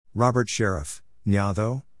Robert Sheriff, Nya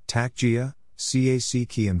Tho, Tak Gia, Cac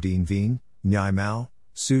Kiem Dien Vien, Nyai Mao,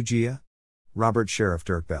 Su Gia. Robert Sheriff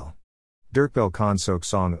Dirkbel. Dirkbel Kon Sok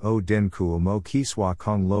Song O Din Kuo Mo Kiswa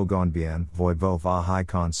Kong Lo Gon Bien Voi Vo Va Hai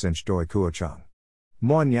Kon Sinch Doi Kuo Chung.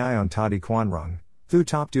 Mo Nyai On Tadi Quan Rung, Thu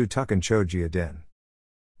Top Du Tuk and Cho Gia Din.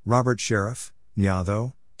 Robert Sheriff, Nya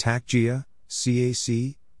Tho, Tak Gia,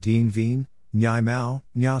 Cac, Dien Vien, Nyai Mao,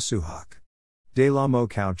 Nya Suhak. De La Mo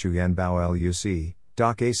Kao Chu Yen Bao Luc,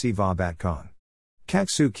 Doc Ac Va Bat Kong. Kak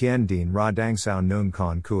Su Kien Din Ra Dang Sao Nung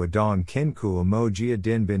Kon Kua Dong Kin Kua Mo Jia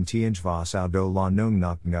Din Bin Tianj Va Sao Do La Nung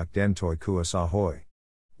Nuk Nguk Den Toi Kua Sa Hoi.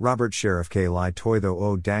 Robert Sheriff K Lai Toi Tho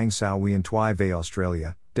O Dang Sao Wien Twi Ve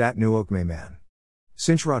Australia, Dat Nuok Mei Man.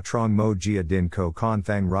 Sinch Ra Trong Mo Jia Din Ko Kon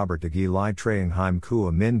Thang Robert De Gi Lai Treing Heim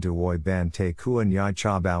Kua Min Duoi Ban Te Kua Nyai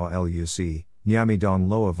Cha Bao Luc, Nyami Dong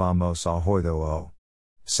Loa Va Mo Sa Hoi Tho O.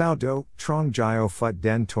 Sao Do, Trong Jio Phut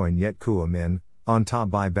Den Toi Nyet Kua Min. On ta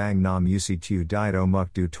bai bang nam uc tu diet o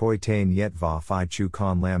muk du toi tain yet va fi chu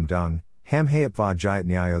kon lam dung, ham heap va jiet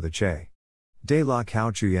nyayo the che. De la kao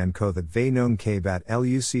chu yen ko that ve nung ke bat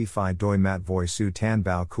luc fi doi mat voi su tan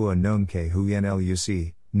bao kua nung ke hu yen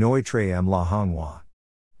luc, noi tre am la hongwa.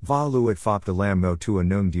 Va luit fop de lam mo tua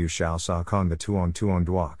nung du shao sa kong the tuong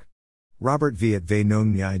duok. Robert Viet Ve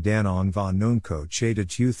Nung Nyai Dan Ong Va Nung Ko Che De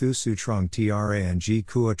Tu Thu Su Trong Trang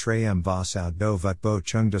Kua Tre M Va Sao Do Vat Bo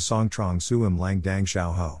Chung De Song Trong Suim Lang Dang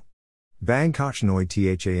Shao Ho. Bang Koch Noi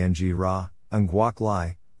Thang Ra, Nguok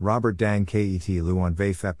Lai, Robert Dang Ket Luan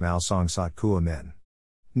Ve Fep Mal Song Sat Kua Min.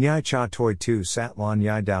 Nyai Cha Toi Tu Sat Lan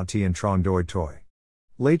Nyai Dao Tien Trong Doi Toi.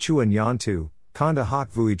 Lei Chuan Yan Tu, Konda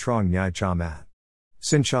Hok Vui Trong Nyai Cha Mat.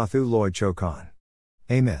 Sin Cha Thu Loi Cho Kon.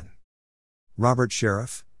 Amen. Robert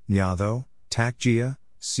Sheriff, Nya Tho, Tak Gia,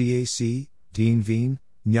 Cac, Dien Vien,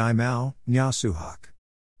 Nyai Mao, Nya Suhak.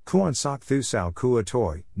 Kuan Sok Thu Sao Kua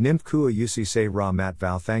Toi, Nymph Kua Uc Se Ra Mat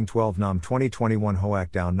Val Thang 12 Nam 2021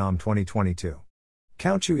 Hoak Dao Nam 2022.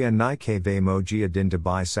 Kao Chu Yen Nai Ke Ve Mo Jia Din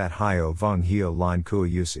Dubai Sat Hio Vung Hio Line Kua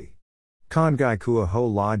Uc. Kon Gai Kua Ho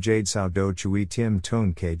La Jade Sao Do Chui Tim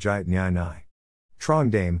Tung Ke Jait Nyai Nai.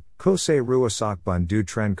 Trong Dame, Ko Se Rua Sok Bun Du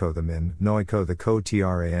Tren Ko The Min, Noi Ko The Ko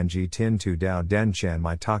Trang Tin Tu Dao Den Chen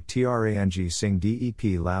My Tok Trang Sing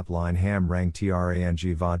Dep Lap Line Ham Rang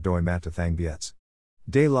Trang Va Doi Mat Thang Biets.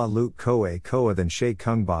 De La Luke Koa Koa Than She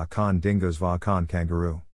Kung Ba Kon Dingos Va Kon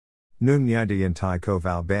Kangaroo. Nung Nyai De Yin Tai Ko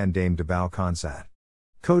Val Ban Dame De Bao Kon Sat.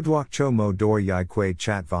 Ko Duok Cho Mo Doi Yai Quay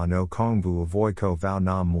Chat Va No Kong Vu Avoy Ko Val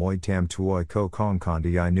Nam Moi Tam Tuoi Ko Kong Kon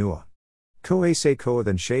De Yai Nua. Ko A Se Koa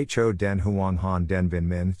Than She Cho Den Huang Han Den Bin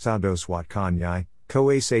Min Sao Do Swat Kan Yai, Ko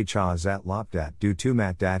A Se Cha Zat Lop Dat Du Tu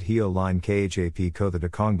Mat Dat Hio Line Khap Ko The De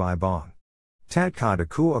Kong Bai Bong. Tat Ka De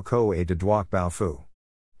Kua Ko A De Duok Bao Fu.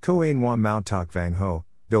 Ko A Nguam Mao Tak Vang Ho,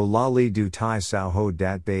 Do La Li Du Tai Sao Ho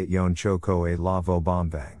Dat Bait Yon Cho Ko A La Vo Bom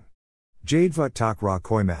Vang. Jade Vut Tak Ra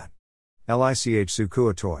Koi Mat. Lich Su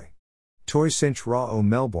Kua Toi. Toi Sinch Ra O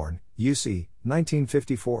Melbourne, UC,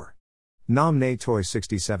 1954. Nam Ne Toi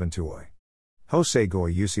 67 Tuoi. Ho Se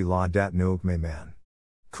Goi Uc La Dat Nuok Me Man.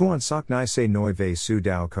 Kuan Sok Nai Se Noi Ve Su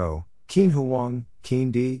Dao Ko, Keen Huang, Keen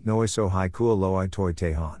Di, Noi So Hai Kua Loi Toi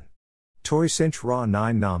Te Han. Toi Sinch Ra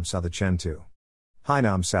 9 Nam Sao The Chen Tu. Hai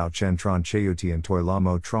Nam Sao Chen Tron Cheuti and Toi La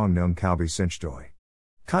Mo Trong Nung Kalbi Sinch Doi.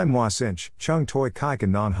 Kai Moi Sinch, Chung Toi Kai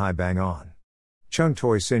Kan Non Hai Bang On. Chung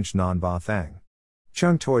Toi Sinch Non Ba Thang.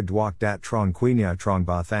 Chung Toi Duok Dat Trong Quinia Trong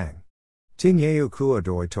Ba Thang. Ting Yeu Kua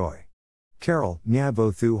Doi Toi. Carol, Nya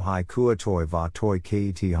Vo Thu Hai Kua Toi Va Toi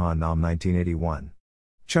Ket Han Nam 1981.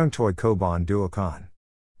 Chung Toi Ko Bon Duokan.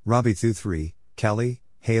 Robbie Thu 3, Kelly,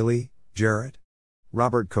 Haley, Jarrett.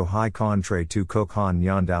 Robert Ko Hai Kon Tre Tu Ko Kon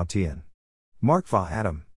Nyan Dao Tien. Mark Va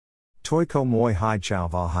Adam. Toi Ko Moi Hai Chow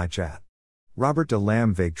Va Hai Chat. Robert De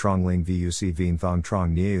Lam Vake Trong Ling Vuc Vien Thong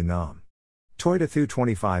Trong Niu Nam. Toi De Thu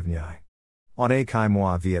 25 Nyai. On A Kai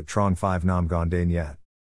Moi Viet Trong 5 Nam Gonde Nyet.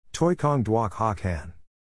 Toi Kong Duok Hok Han.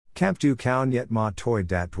 Camp Du Cao Nyet Ma Toi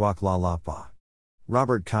Dat Duok La La Pa.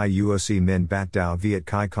 Robert Kai Uoc Min Bat Dao Viet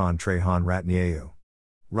Kai Kon Tre Han Rat Nieu.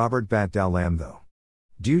 Robert Bat Dao Lam Tho.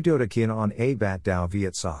 Du Dota Kien On A Bat Dao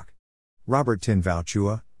Viet Sok. Robert Tin Vao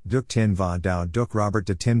Chua, Duk Tin Va Dao Duk Robert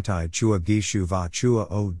De Tim Tai Chua Gishu Va Chua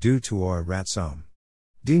O Du Tuoi Rat Som.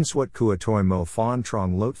 Dien Swat Kua Toi Mo Fon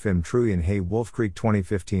Trong Lot Phim Truyen Hay Wolf Creek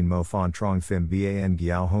 2015 Mo Fon Trong Phim Ban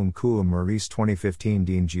Giao Home Kua Maurice 2015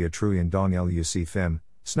 Dien Gia Truyen Dong Luc Phim.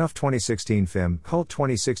 Snuff 2016 film, Cult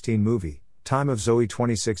 2016 movie, Time of Zoe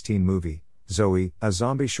 2016 movie, Zoe, a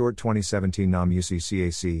zombie short 2017 Nam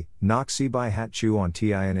UCCAC, Nok Si Bai Hat Chu on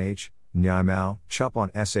TINH, Nyai Mao, Chup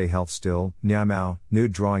on SA Health Still, Nyai Mao,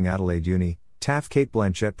 Nude Drawing Adelaide Uni, Taff Kate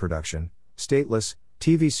Blanchett Production, Stateless,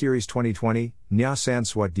 TV Series 2020, Nya San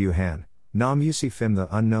Swat Du Han, Nam Yusi Phim the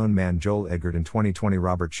Unknown Man Joel Edgerton 2020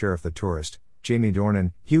 Robert Sheriff the Tourist, Jamie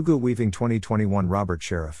Dornan, Hugo Weaving 2021 Robert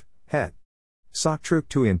Sheriff, Het. Sok Truk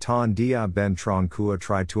Tuyen Ton Dia Ben Trong Kua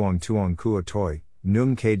Tri Tuong Kua Toi,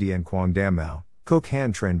 Nung K Dien Quang Dam Mao, Kok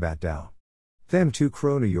Han Tren Bat Dao. Them Tu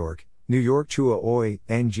Crow New York Chua Oi,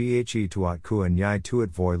 Nghe Tuat Kua Nyai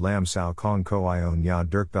Tuat Voi Lam Sao Kong Ko Ion Ya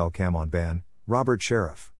Dirkbel Kamon Ban, Robert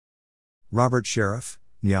Sheriff. Robert Sheriff,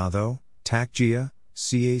 Nya Tho, Tak Gia,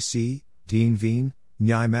 Cac, Dean Veen,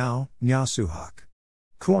 Nyai Mao, Nya Suhak.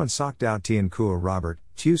 Kuan Sok Dao Tien Kua Robert,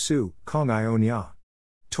 Tu Su, Kong Ion Ya.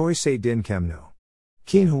 Toi Se Din Kem No.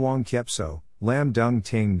 Kien Huang Kiep So, Lam Dung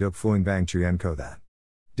Ting Duk Fuing Bang Chuyen Ko That.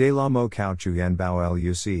 De La Mo Kao Chuyen Bao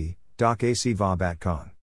Luc, Doc Ac Va Bat Kong.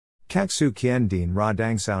 Kak Su Kien Din Ra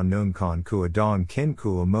Dang Sao Nung Kon Kua Dong Kin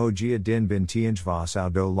Kua Mo Jia Din Bin Tianj Va Sao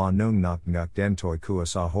Do La Nung Nuk Nguk Den Toi Kua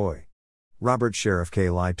Sa Hoi. Robert Sheriff K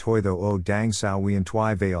Lai Toi Tho O Dang Sao Wien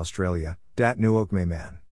Twi Ve Australia, Dat Nuok Me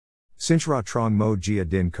Man. Sinchra Trong Mo Jia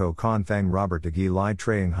Din Ko Kon Thang Robert De Gi Lai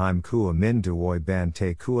Treing Heim Kua Min Duoi Ban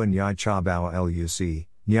Te Kua Nyai Cha Bao Luc,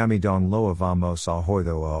 Nyami Dong Loa Va Mo Sa Hoi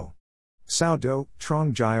Tho O. Sao Do,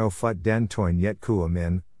 Trong Jio Phut Den Toi Nyet Kua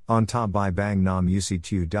Min, On Ta Bai Bang Nam Uc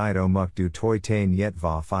Tu Diet O Muk Du Toi Te Nyet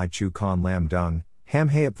Va Phi Chu Kon Lam Dung, Ham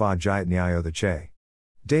Heap Va Jiat Nyayo The Che.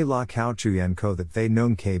 De La Kao Chuyen Ko That They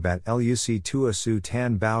Nung K Bat Luc Tua Su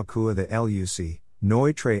Tan Bao Kua The Luc.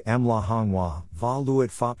 Noi Tre M La Hongwa, Va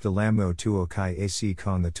Luit Fop de Lamo Tuo Kai Ac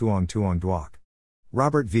Kong the Tuong Duok.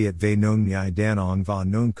 Robert Viet Ve Nung Nyai Dan Ong Va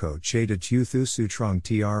Nung Ko Che de Tu Thu Su Trong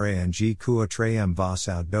Trang Kua Tre M Va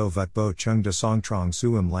Sao Do Vut Bo Chung de Song Trong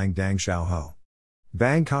Suim Lang Dang Shao Ho.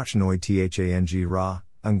 Bang Koch Noi Thang Ra,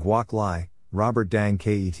 Nguok Lai, Robert Dang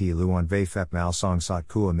Ket Luan Ve Fep Mal Song Sat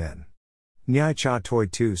Kua Min. Nyai Cha Toi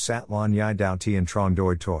Tu Sat Lan Nyai Dao Tien Trong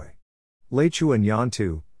Doi Toi. Lei Chuan Yan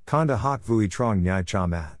Tu. Kanda Hak Vui Trong Nyai Cha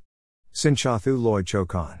Mat. Sin Cha Thu Loi Cho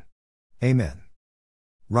Kon. Amen.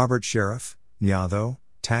 Robert Sheriff, Nya Tho,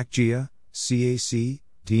 Tak Gia, Cac,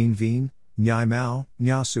 Dean Veen, Nyai Mao,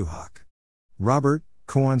 Nya Suhak. Robert,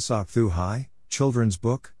 Kuan Sok Thu Hai, Children's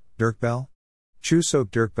Book, Dirkbel. Chu Sok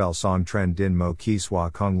Dirkbel Song Tren Din Mo Ki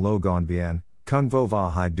Swa Kung Lo Gon Bien, Kung Vo Va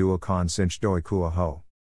Hai Dua Kon Sinch Doi Kua Ho.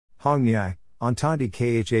 Hong Nyai, Ontadi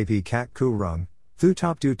Khap Kak Ku Rung, Thu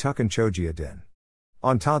Top Du Tukan Cho Jia Din.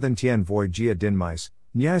 On ta than tien voi jia din mais,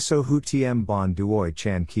 nyai so hu tiem bon duoi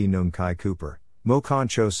chan ki nung kai cooper, mo con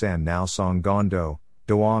cho san now song gondo,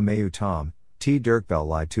 doa meu tom, ti dirkbel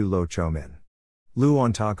lai tu lo cho min. Lu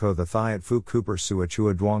on ta ko the thiat fu cooper sua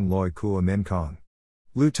chua duong loi kua min kong.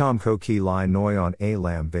 Lu tom ko ki lai noi on a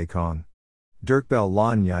lam ve kong. Dirkbel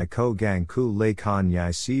la nyai ko gang ku le kan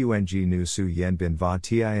nyai cung nu su yen bin va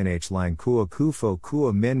ting lang kua ku fo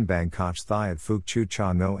kua min bang koch thiat fuk chu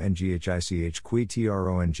cha no nghich qui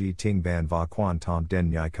trong ting ban va quan tom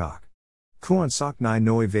den nyai kok. Kuan sok nai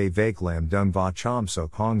noi ve vek lam dung va chom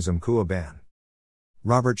sok hong zum kua ban.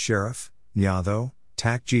 Robert Sheriff, Nya Tho,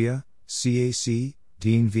 Tak Gia, Cac,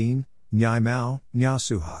 Dean Veen, Nyai Mao, Nya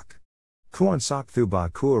Suhak. Kuan Sok Thu Ba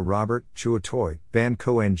Kua Robert, Chua Toi, Ban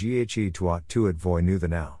Ko Nghe Tuat Tuat Voi Nu The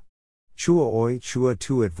Now. Chua Oi, Chua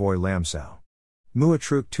Tuat Voi Lam Sao. Mua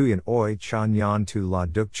Truk Tuyen Oi, Cha Nyan Tu La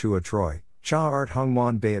Duk Chua Troi, Cha Art Hung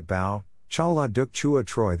Mon Bayet Bao, Cha La Duk Chua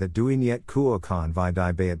Troi That Dui Niet Kua Kon Vi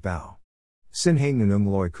Dai Bayet Bao. Sin Hing Nung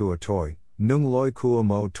Loi Kua Toi, Nung Loi Kua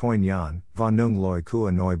Mo Toi Nyan, Va Nung Loi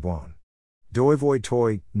Kua Noi Bon. Doi Voi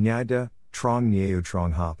Toi, Nyai Da, Trong Nyeu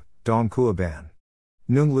Trong Hop, Dong Kua Ban.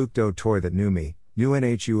 Nung Luk Do Toi That Nu Mi,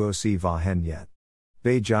 Nhuoc Va Hen Yet.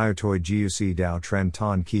 Bei Jiao Toi Guc Dao Tren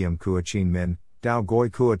Ton Kiem Kua Chin Min, Dao Goi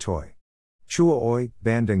Kua Toi. Chua Oi,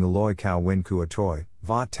 Banding Loi Kao Win Kua Toi,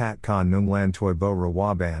 Va Tat Kon Nung Lan Toi Bo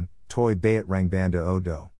Rawa Ban, Toi Bayet Rang Banda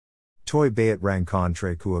Odo. Toi Bayet Rang Kon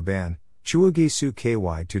Tre Kua Ban, Chua Gi Su Ky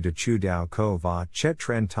Tu De Chu Dao Ko Va Chet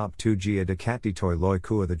Tren Top Tu Gia De Kati Toi Loi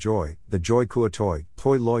Kua The Joy Kua Toi,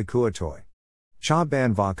 Toi Loi Kua Toi. Cha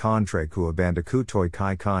ban va con tre kua banda ku toi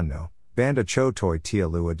kai kan no, banda cho toi tia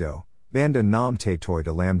lua do, banda nam te toi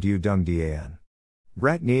de lam du dung dan.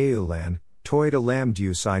 Rat nieu lan, toi de lam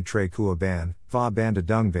du side tre kua ban, va banda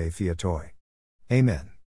dung ve fia toi. Amen.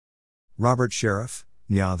 Robert Sheriff,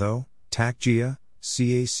 Nya Tho, Tak Gia,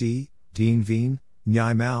 Cac, Dean Veen,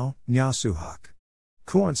 Nyai Mao, Nya Suhak.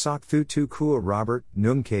 Kuan Sok Thu Tu Kua Robert,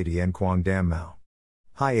 Nung Kdien Quang Dam Mao.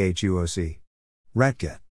 Hi Huoc.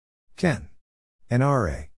 Ratget. Ken.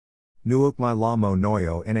 NRA. Nuuk My Lamo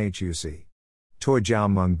Noyo Nhuc. Toi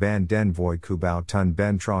Jiao Mung Ban Den Voi Kubao Tun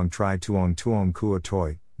Ben Trong Tri Tuong Kua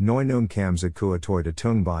Toi, Noi Nung Kamza Kua Toi De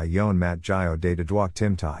Tung Bai Yon Mat Jio De De Duok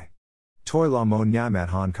Tim Tai. Toi La Mo Nyai Mat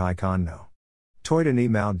Han Kai Kan No. Toi De Ni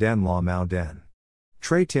Mao Den La Mao Den.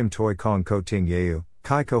 Tre Tim Toi Kong Ko Ting Yeu,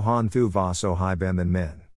 kai ko han thu va so hai ben than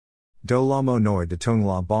men. Do la mo noi de tung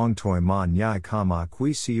la bong toi ma nyai kama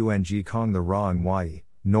qui cung kong the ra and wai,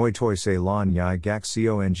 noi toi se la nyai gak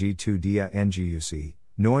cong tu dia nguc,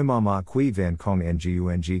 noi mama qui van kong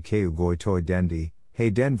ngung keu goi toi dendi, he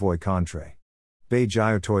den voi contre. Bei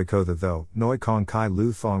jio toi ko the tho, noi kong kai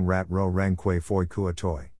lu thong rat ro rang quay foi kua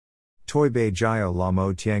toi. Toi bei jio la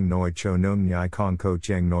mo tiang noi cho nung nyai kong ko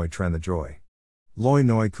tiang noi tren the joy. Loi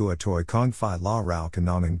noi kua toi kong fi la rao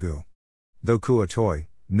kanong gu. Tho kua toi,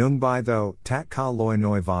 nung bai tho, tat ka loi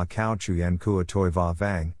noi va kao chuyen kua toi va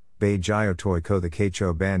vang, bei jio toi ko the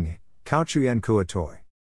kecho ban, kao chuyen kua toi.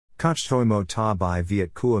 Kach toi mo ta bai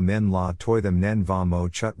viet kua min la toi them nen va mo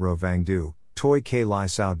chut ro vang du, toi ke lai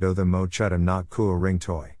sao do them mo chut am not kua ring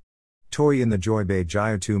toi. Toi in the joy bei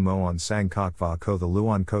jio tu mo on sang kok va ko the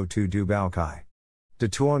luan ko tu du bao kai. De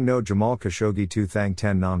tuong no Jamal Khashoggi tu thang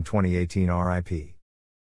ten nam 2018 RIP.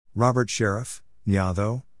 Robert Sheriff, Nya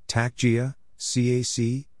Tho, Tak Gia,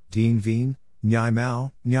 CAC, Dean Veen, Nyai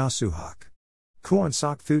Mao, Nya Suhak. Kuan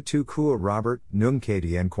Sok Thu Tu Kua Robert, Nung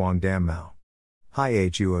Kati En Quang Dam Mao. Hi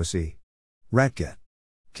HUOC. Ratget.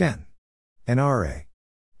 Ken. NRA.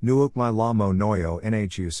 Nuuk My La Mo Noyo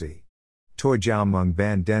NHUC. Toi Jiao Mung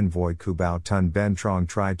Ban Den Voi Kubao Tun Ben Trong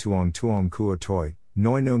Tri Tuong Kua Toi,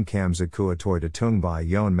 Noi Nung Kam Za Kua Toi De Tung Bai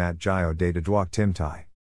Yon Mat Jio De De Duok Tim Tai.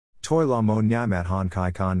 Toi La Mo Nyai Mat Han Kai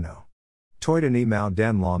Kan No. Toi De Ni Mao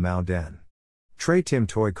Den La Mao Den. Tre Tim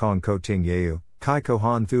Toi Kong Ko Ting Yeu, Kai Ko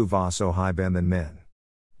Han Thu Va So Hai Ben Than Men.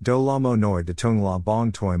 Do La Mo Noi De Tung La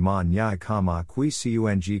Bong Toi Ma Nyai Kama Qui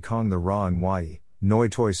Cung Kong The Ra and Wai, Noi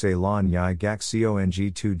Toi Se La Nyai Gak Cong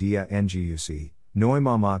Tu Dia Nguc, Noi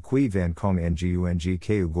Mama Qui Van Kong Ngung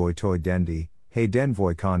Keu Goi Toi Dendi, He Den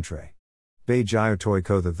Voi Contre. Bei Jio Toi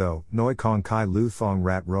Ko The Tho, Noi Kong Kai Lu Thong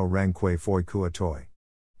Rat Ro Rang Quay Foi Kua Toi.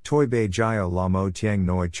 Toi Bei Jio La Mo Tiang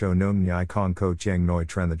Noi Cho Nung Nyai Kong Ko Tiang Noi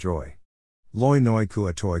Tren The Joy. Loi Noi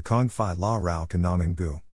Kua Toi Kong Phi La Rao Kanong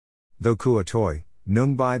Gu. Tho Kua Toi,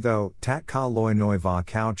 Nung Bai Tho, Tat Ka Loi Noi Va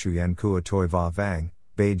Kao Chuyen Kua Toi Va Vang,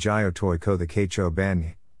 Bei Jio Toi Ko The Kecho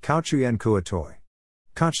Ban, Kao Chuyen Kua Toi.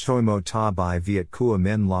 Kach Toi Mo Ta Bai Viet Kua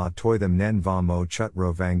Min La Toi Them Nen Va Mo Chut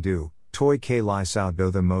Ro Vang Du, Toi Ke Lai Sao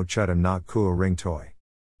Do Them Mo Chut Am Not Kua Ring Toi.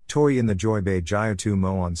 Toi in the Joy Bei Jio Tu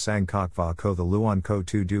Mo on Sang Kok Va Ko The Luan Ko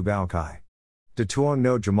Tu Du Bao Kai. De Tuong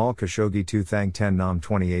No Jamal Khashoggi Tu Thang Ten Nam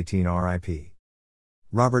 2018 RIP.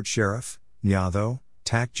 Robert Sheriff, Nya Tho,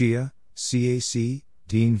 Tak Gia, CAC,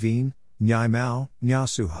 Dean Veen, Nyai Mao, Nya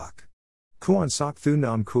Suhak. Kuan Sok Thu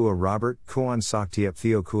Nam Kua Robert, Kuan Sok Tiep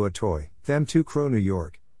Theo Kua Toi, Them Tu Kro New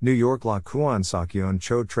York La Kuan Sok Yon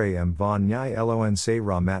Cho Tre M Von Nyai Lon Se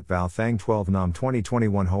Ra Mat Bao Thang 12 Nam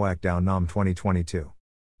 2021 Hoak Dao Nam 2022.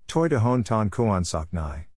 Toi De Hon Ton Kuan Sok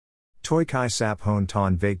Nai. Toi Kai Sap Hon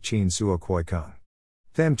Ton Vake Chin Sua Koi Kung.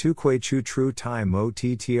 Them Tu Quay Chu Tru Tai Mo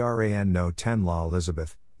Ttran No Ten La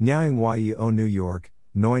Elizabeth, Nyang Yi O New York,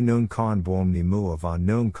 Noi Nung Kon Bom Ni Mua Va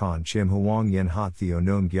Nung Kon Chim Huang Yen Hat Theo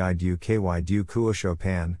Nung Gyai Du Ky Du Kua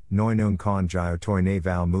Chopin, Noi Nung Kon Jio Toi Ne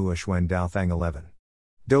Vao Mua Shuen Dao Thang 11.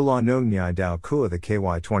 Do La Nung Nyai Dao Kua The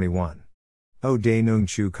KY 21. O De Nung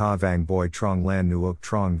Chu Ka Vang Boi Trong Lan Nuuk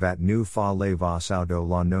Trong Vat Nu Fa Le Va Sao Do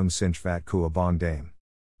La Nung Sinch Vat Kua Bong Dame.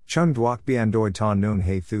 Chung Duok Bian Doi Ta Nung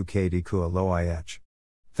He Thu K Di Kua Lo Ich.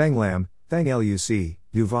 Thang Lam, Thang Luc,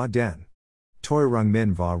 Du Va Den. Toi Rung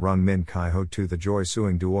Min Va Rung Min Kai Ho Tu The Joy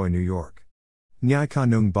Suing Duoi New York. Nyai Ka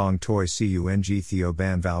Nung Bong Toi Cung Theo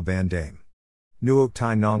Ban Val Ban Dame. Nuok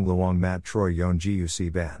Tai Nong Luong Mat Troy Yon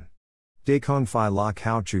Guc Ban. De Kong Phi La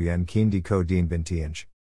Kao Chuyen Kien Di Ko Dien Bin Tianj.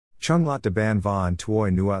 Chung Lot De Ban Va and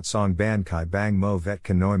Tuoi Nuat Song Ban Kai Bang Mo Vet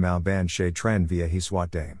Kanoi Mao Ban She Tren Via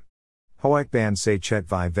Hiswat Dame. Hoak Ban Se Chet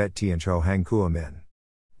Vi Vet Tianj Ho Hang Kua Min.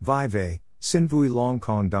 Vi Ve, Sin Vui Long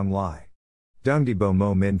Kong Dung Lai. Dung Di Bo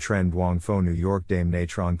Mo Min Tren Duong Fo New York Dame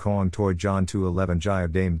Natron Kong Toi John 211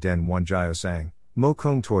 Jio Dame Den 1 Jio Sang, Mo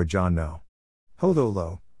Kong Toi John No. Ho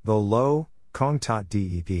Tho Lo, Kong Tot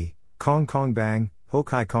Dep, Kong Kong Bang, Ho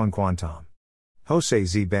Kai Kong Quan Tom. Ho Se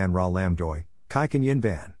Z Ban Ra Lam Doi, Kai Kan Yin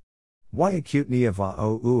Ban. Why Acute Nia Va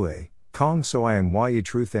O Ue, Kong Soang Why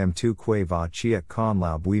Truth M 2 Quay Va Chiet Con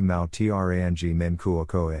Lao Bui Mao Trang Min Kua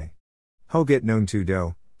Koe. Ho Get Nung Tu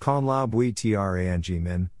Do, Con Lao Bui Trang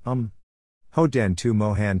Min, Ho Den Tu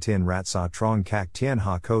Mo Han Tin Rat Sa Trong Kak Tien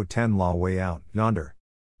Ha Ko Ten La Way Out, Yonder.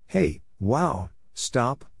 Hey, wow,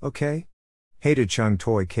 stop, okay? Hey De Chung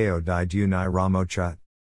Toi Ko Dai Du Nai Ramo Chut.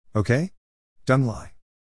 Okay? Dung Lai.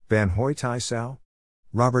 Ban Hoi Tai Sao?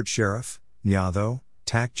 Robert Sheriff, Nya Tho,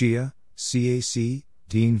 Tak Gia, CAC,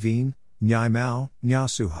 Dean Veen, Nyai Mao, Nya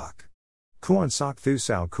Suhak. Kuan Sok Thu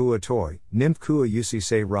Sao Kua Toi, Nymph Kua Uc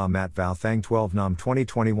Se Ra Mat Val Thang 12 Nam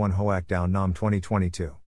 2021 Hoak Dao Nam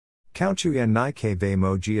 2022. Cao chu yen nai ke ve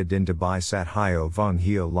mo jia din de bai sat hio vung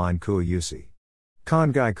hio line kua yusi.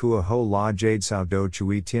 Con gai kua ho la jade sao do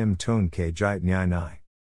chui tim tung ke jait nyai nai.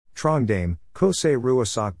 Trong dame, ko se rua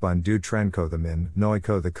sok bun du tren ko the min, noi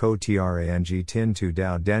ko the ko trang tin tu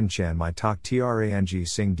dao den chen my tok trang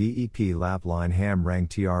sing dep lap line ham rang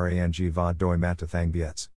trang va doi matathang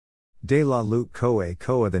biets. De la luke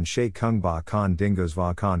koa than she kung ba con dingos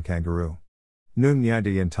va con kangaroo. Nung nyai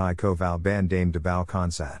de yin tai ko val ban dame de bao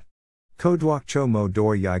con sat. Ko duok cho mo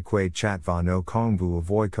doi yai quay chat va no kong vu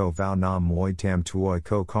avoy ko val nam moi tam tuoi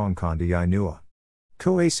ko kong con de yai nua.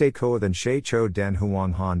 Ko a se ko than she cho den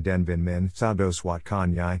huang han den bin min, sao do swat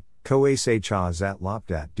kan yai, ko a se cha zat lop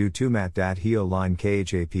dat du tu mat dat heo line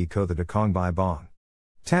khap ko the de kong bai bong.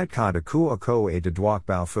 Tat ka de kua ko a de duok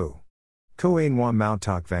bao fu. Ko a nwa mao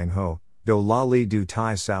tok vang ho, do la li du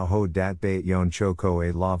tai sao ho dat bait yon cho ko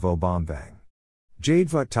a la vo bom vang. Jade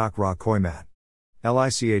vut tok ra koi mat.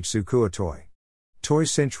 Lich su kua toi. Toi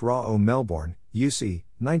cinch ra o Melbourne, UC,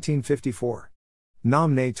 1954.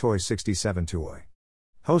 Nam ne toi 67 tuoi.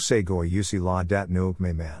 Ho se goi usi la dat nuok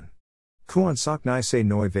me man. Kuan sok nai se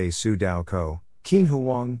noi ve su dao ko, keen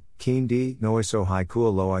huang, keen di, noi so hai kua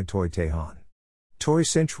loi toi te han. Toi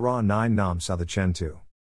cinch ra nine nam sa the chen tu.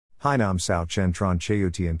 Hai nam sao chen tron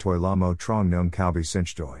cheuti toi la mo trong nung kalbi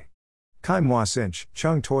cinch doi. Kai moi cinch,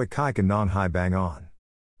 chung toi kai kan non hai bang on.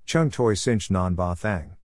 Chung toi cinch non ba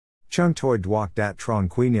thang. Chung toi duok dat trong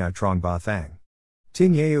queenia trong ba thang.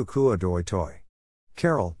 Ting yeu kua doi toi.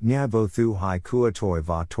 Carol, Nya Vo Thu Hai Kua Toi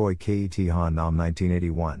Va Toi Ket Han Nam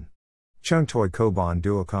 1981. Chung Toi Koban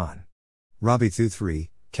Duokan. Robbie Thu 3,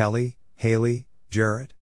 Kelly, Haley,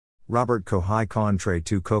 Jarrett. Robert Ko Hai Con Tre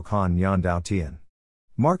Tu Kok Han Nyan Dao Tien.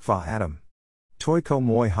 Mark Va Adam. Toi Ko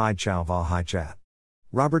Moi Hai Chow Va Hai Chat.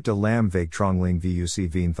 Robert De Lam Vake Trong Ling Vuc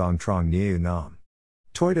Vien Thong Trong Niu Nam.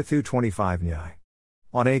 Toi De Thu 25 Nyai.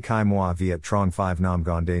 On A Kai Moi Viet Trong 5 Nam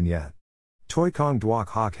Gonde Nyet. Toi Kong Duok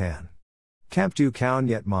Hok Han. Cap du cao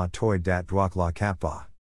nyet ma toi dat duok la cap ba.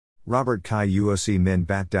 Robert Kai Uoc min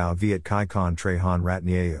bat dao viet kai con tre han rat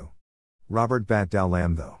nieu. Robert bat dao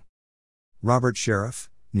lam tho. Robert Sheriff,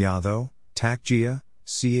 nya tho, tak jia,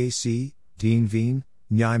 cac, dean vien,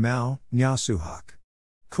 nyai mao, nya suhak.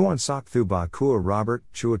 Kuan sok thu ba kua Robert,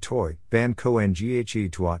 chua toi, ban ko nghe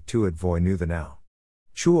tuat tuat voi nu the now.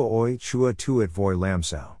 Chua oi, chua tuat voi lam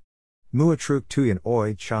sao. Mua truk tuyen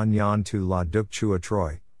oi cha nyan tu la duk chua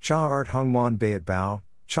troi. Cha art hung mon bayet bao,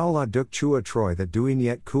 cha la duk chua troi that duin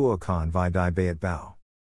yet kua kan vi di bayet bao.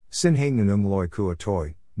 Sin hing nung loi kua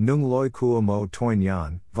toi, nung loi kua mo toi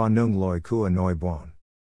nyan, va nung loi kua noi bon.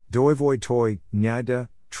 Doi voi toi, nyada,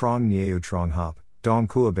 trong nieu trong hop, dong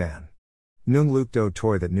kua ban. Nung luk do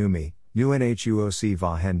toi that nu mi, nu nhuoc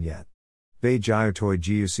va hen yet. Bei jiao toi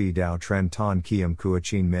guc dao tren ton kiem kua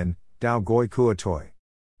chin min, dao goi kua toi.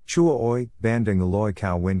 Chua oi, banding loi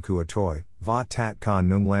kao win kua toi. Va tat kan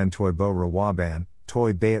nung lan toi bo rawa ban,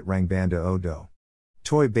 toi bayet rang banda odo.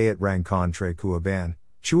 Toi bayet rang con tre kua ban,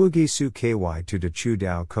 chuagi su ky tu de chu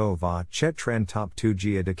dao ko va chet tren top tu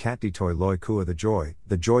jia de kat di toi loi kua the joy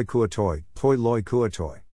kua toi loi kua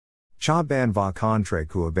toi. Cha ban va con tre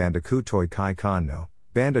kua banda ku toi kai kan no,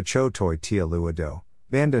 banda cho toi tia lua do,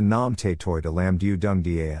 banda nam te toi de lam du dung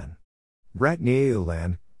dan. Rat nieu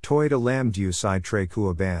lan, toi de lam du sai tre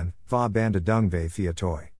kua ban, va banda dung ve fia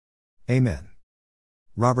toi. Amen.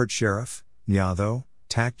 Robert Sheriff, Nya Tho,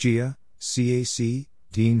 Tak Jia, Cac,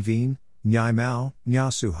 Dean Vien, Nyai Mao, Nya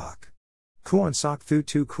Suhak. Kuan Sok Thu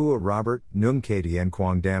Tu Kua Robert, Nung Kati En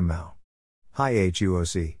Quang Dam Mao. Hi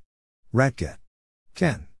Huoc. Ratget.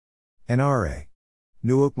 Ken. NRA.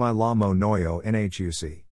 Nuuk Mai La Mo Noyo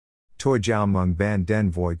Nhuc. Toi Jiao Mung Ban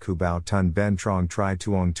Den Voi Kubao Tun Ben Trong Tri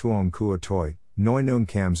Tuong Kua Toi, Noi Nung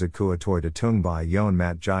Kamza Kua Toi De Tung Bai Yon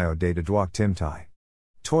Mat Jio De De Duok Tim Tai.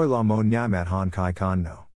 Toi la mo nyai mat han kai kan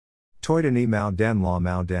no. Toi de ni mao den la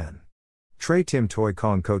mao den. Tre tim toi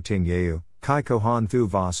kong ko ting yeu, kai ko han thu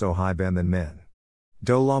va so hai ben than min.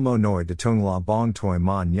 Do la mo noi de tung la bong toi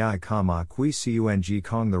man nyai kama kui cung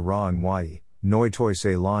kong the ra ngwai, noi toi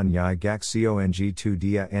se la nyai gak cong tu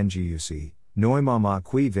dia nguc, noi mama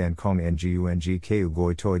kui van kong ngung keu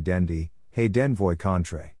goi toi dendi, he den voi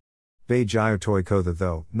contre. Bei jio toi ko the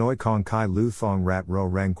tho, noi kong kai lu thong rat ro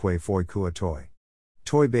reng kwe foi kua toi.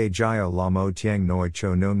 Toi bei jio la mo tiang noi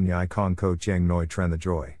cho nung nyai kong ko tiang noi tren the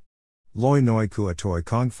joy. Loi noi kua toi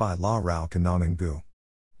kong fi la rao kanonang gu.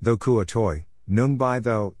 Tho kua toi, nung bai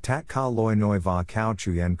tho, tat ka loi noi va kao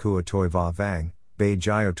chuyen kua toi va vang, bei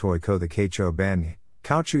jio toi ko the kecho ben,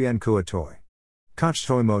 kao chuyen kua toi. Kach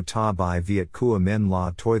toi mo ta bai viet kua min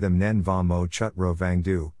la toi them nen va mo chut ro vang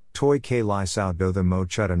du, toi ke lai sao do them mo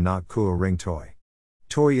chut a not kua ring toi.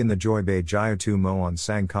 Toi in the Joy Bei Jiao Tu Mo on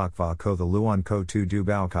Sang Kok Va Ko the Luan Ko Tu Du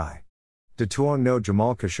Bao Kai. De Tuong No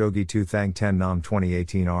Jamal Khashoggi Tu Thang Ten Nam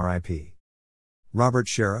 2018 RIP. Robert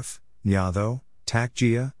Sheriff, Nya Tho, Tak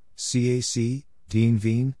Jia, CAC, Dean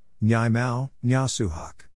Veen, Nyai Mao, Nya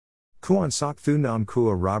Suhak. Kuan Sok Thu Nam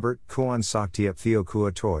Kua Robert, Kuan Sok Tiep Theo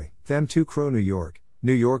Kua Toi, Them Tu Kro New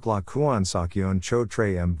York La Kuan Sok Yon Cho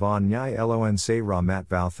Tre M Von Nyai Lon Se Ra Mat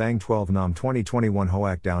Bao Thang 12 Nam 2021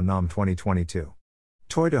 Hoak Dao Nam 2022.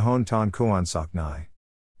 Toi De Hon Ton Kuan Sok Nai.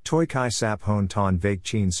 Toi Kai Sap Hon Ton Vake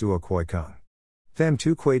Chin Sua Koi Kung. Them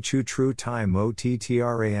Tu Quay Chu Tru Tai Mo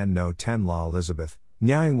Ttran No Ten La Elizabeth,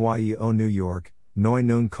 Nyang Yi O New York, Noi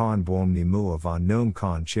Nung Kon Bom Ni Mua Von Nung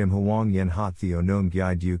Kon Chim Huang Yen Hat Theo Nung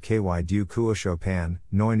Gyai Du Ky Du Kua Chopin,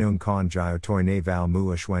 Noi Nung Kon Jio Toi Ne Val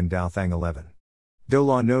Mua Shuen Dao Thang 11. Do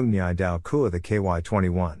La Nung Nyai Dao Kua the KY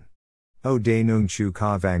 21. O De Nung Chu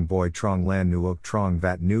Ka Vang Boy Trong Lan Nuok Trong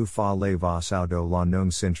Vat Nu Fa Le Va Sao Do La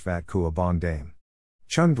Nung Sinch Vat Kua Bong Dame.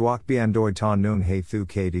 Chung Duok Bian Doi Ta Nung He Thu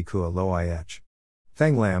K Di Kua Lo Ich.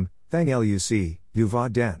 Thang Lam, Thang Luc, Du Va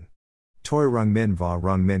Den. Toi Rung Min Va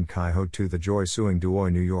Rung Min Kai Ho Tu the Joy Suing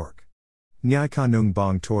Duoi New York. Nyai Ka Nung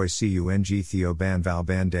Bong Toi Cung Theo Ban Val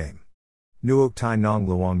Ban Dame. Nuok Tai Nong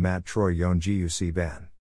Luong Mat Troy Yon Guc Ban.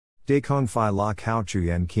 De Kong Phi La Kao Chu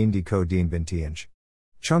Yen Kien Di Ko Dien Bin Tianj.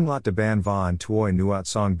 Chung Lot De Ban Va and Tuoi Nuat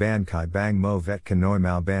Song Ban Kai Bang Mo Vet Kanoi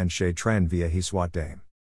Mao Ban She Tren Via He Swat Dame.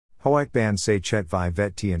 Hoak Ban Se Chet Vi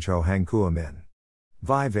Vet Tianj Ho Hang Kua Min.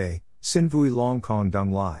 Vi Ve, Sin Vui Long Kong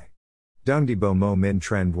Dung Lai. Dung Di Bo Mo Min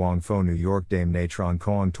Tren Duong Fo New York Dame Natron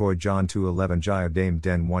Kong Toi John 211 Jio Dame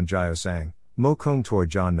Den 1 Jio Sang, Mo Kong Toi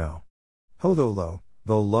John No. Ho Tho Lo,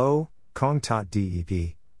 Tho Lo, Kong Tot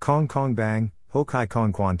Dep, Kong Kong Bang, Ho Kai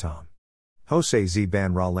Kong Quan Tom. Ho Se Z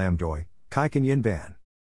Ban Ra Lam Doi, Kai Kan Yin Ban.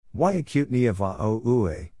 Y Acute Nia Va O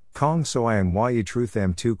Ue, Kong Soang Y Truth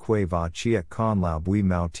M 2 Quay Va Chiek Con Lao Bui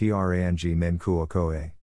Mao Trang Min Kua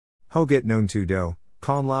Koe. Ho Get Nung Tu Do,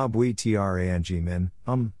 Con Lao Bui Trang Min,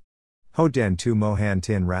 Ho Den Tu Mo Han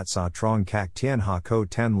Tin Rat Sa Trong Kak Tien Ha Ko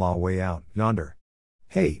Ten La Way Out, Yonder.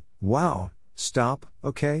 Hey, wow, stop,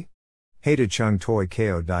 okay? Hey to Chung Toi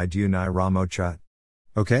Ko Dai Du Nai Ramo Chut.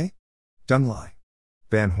 Okay? Dung Lai.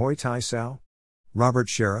 Ban Hoi Tai Sao? Robert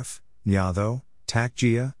Sheriff, Nya Tho, Tak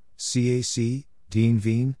Jia, CAC, Dean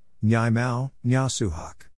Veen, Nyai Mao, Nya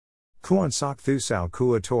Suhak. Kuan Sok Thu Sao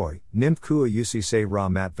Kua Toi, Nymph Kua Uc Se Ra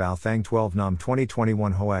Mat Val Thang 12 Nam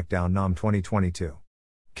 2021 Hoak Dao Nam 2022.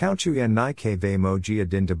 Kao Chu Yen Nai Ke Ve Mo Jia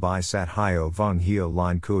Din De Bai Sat Hio Vung Hio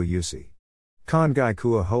Line Kua Uc. Kon Gai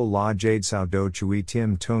Kua Ho La Jade Sao Do Chui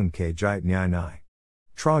Tim Tun Ke Jait Nyai Nai.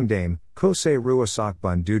 Trong Dame, Ko Se Rua Sok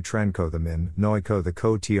Bun Du Tren Ko the Min, Noi Ko the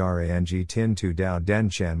Ko Trang Tin Tu Dao Den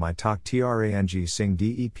Chen My Tok Trang Sing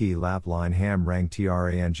Dep Lap Line Ham Rang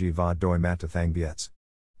Trang Va Doi Mata Thang Biets.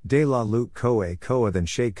 De La Luke Koe Koa Than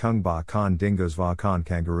She Kung Ba Kon Dingos Va Kon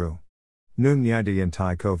Kangaroo. Nung Nyai De Yin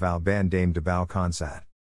Tai Ko Val Ban Dame De Bao Kon Sat.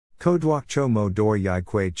 Ko Duok Cho Mo Doi Yai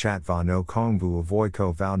Quay Chat Va No Kong Vu Avoy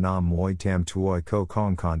Ko Val Nam Moi Tam Tuoi Ko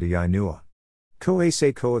Kong Kon De Yai Nua. Ko A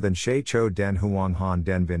Se Ko Than She Cho Den Huang Han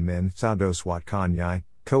Den Bin Min Sao Do Swat Kon Yai,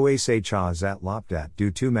 Ko A Se Cha Zat Lop Dat Du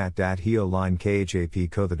Tu Mat Dat Hio Line Khap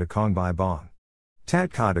Ko The De Kong Bai Bong.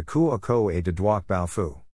 Tat Ka De Kua Ko A De Duok Bao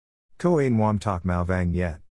Fu. Ko A Nwam Tok Mao Vang Yet.